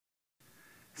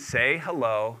say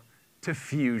hello to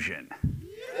Fusion.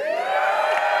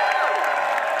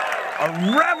 A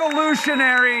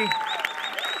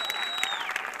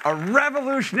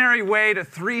revolutionary way to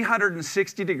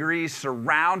 360 degrees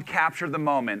surround capture the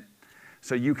moment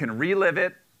so you can relive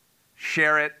it,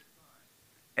 share it,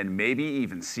 and maybe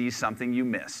even see something you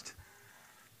missed.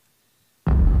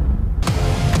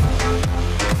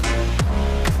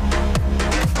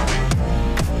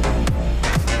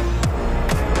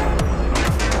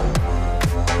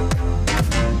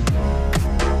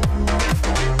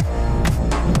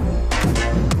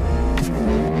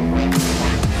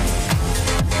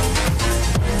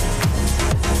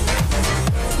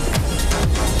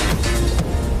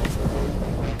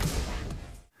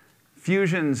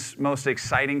 Fusion's most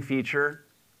exciting feature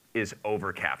is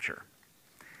overcapture.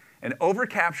 And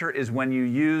overcapture is when you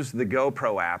use the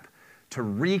GoPro app to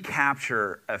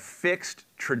recapture a fixed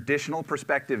traditional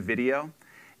perspective video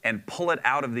and pull it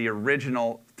out of the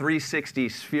original 360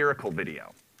 spherical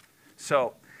video.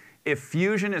 So if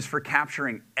Fusion is for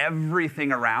capturing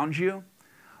everything around you,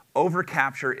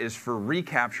 overcapture is for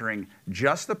recapturing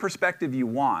just the perspective you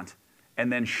want and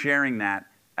then sharing that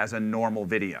as a normal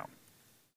video.